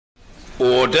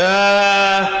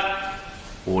Order.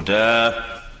 Order.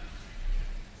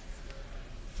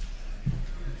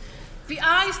 The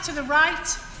ayes to the right,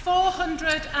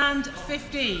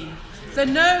 415. The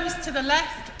noes to the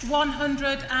left,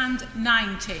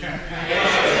 190.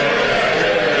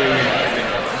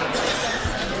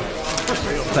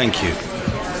 Thank you.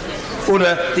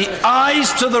 Order. The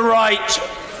ayes to the right,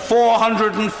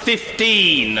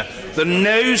 415. The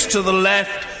noes to the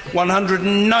left,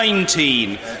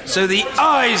 119. So the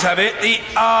ayes have it. The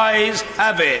ayes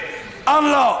have it.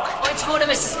 Unlock. Point of order,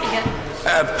 Mr. Speaker.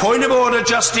 Point of order,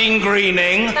 Justine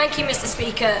Greening. Thank you, Mr.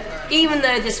 Speaker. Even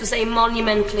though this was a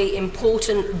monumentally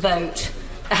important vote,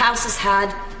 the House has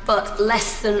had but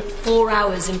less than 4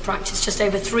 hours in practice, just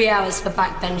over 3 hours for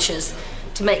backbenchers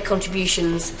to make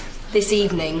contributions this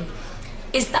evening.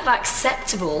 Is that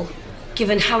acceptable,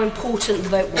 given how important the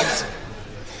vote was?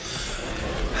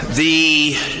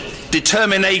 The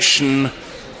determination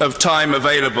of time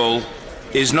available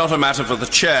is not a matter for the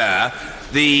Chair.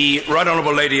 The Right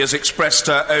Honourable Lady has expressed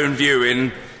her own view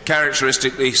in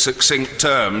characteristically succinct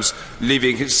terms,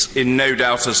 leaving it in no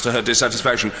doubt as to her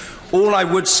dissatisfaction. All I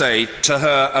would say to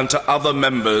her and to other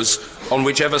members on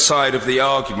whichever side of the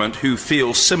argument who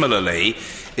feel similarly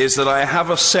is that I have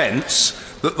a sense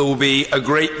that there will be a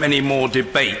great many more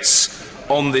debates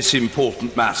on this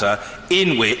important matter,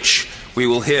 in which we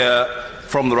will hear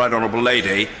from the Right Honourable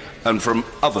Lady and from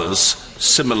others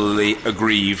similarly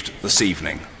aggrieved this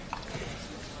evening.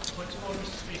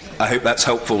 I hope that's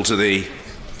helpful to the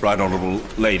Right Honourable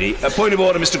Lady. A point of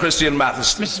order, Mr. Christian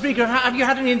Matheson. Mr. Speaker, have you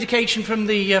had any indication from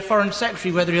the Foreign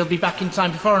Secretary whether he'll be back in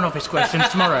time for Foreign Office questions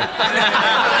tomorrow?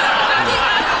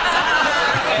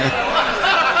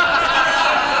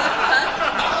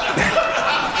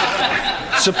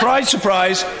 Surprise,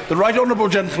 surprise, the Right Honourable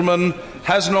Gentleman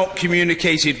has not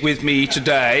communicated with me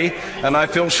today, and I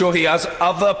feel sure he has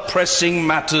other pressing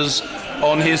matters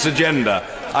on his agenda.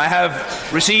 I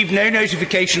have received no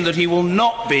notification that he will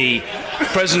not be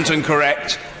present and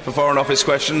correct for Foreign Office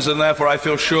questions, and therefore I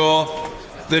feel sure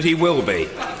that he will be.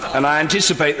 And I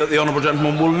anticipate that the Honourable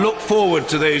Gentleman will look forward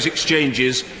to those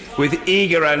exchanges with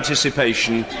eager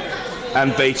anticipation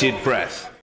and bated breath.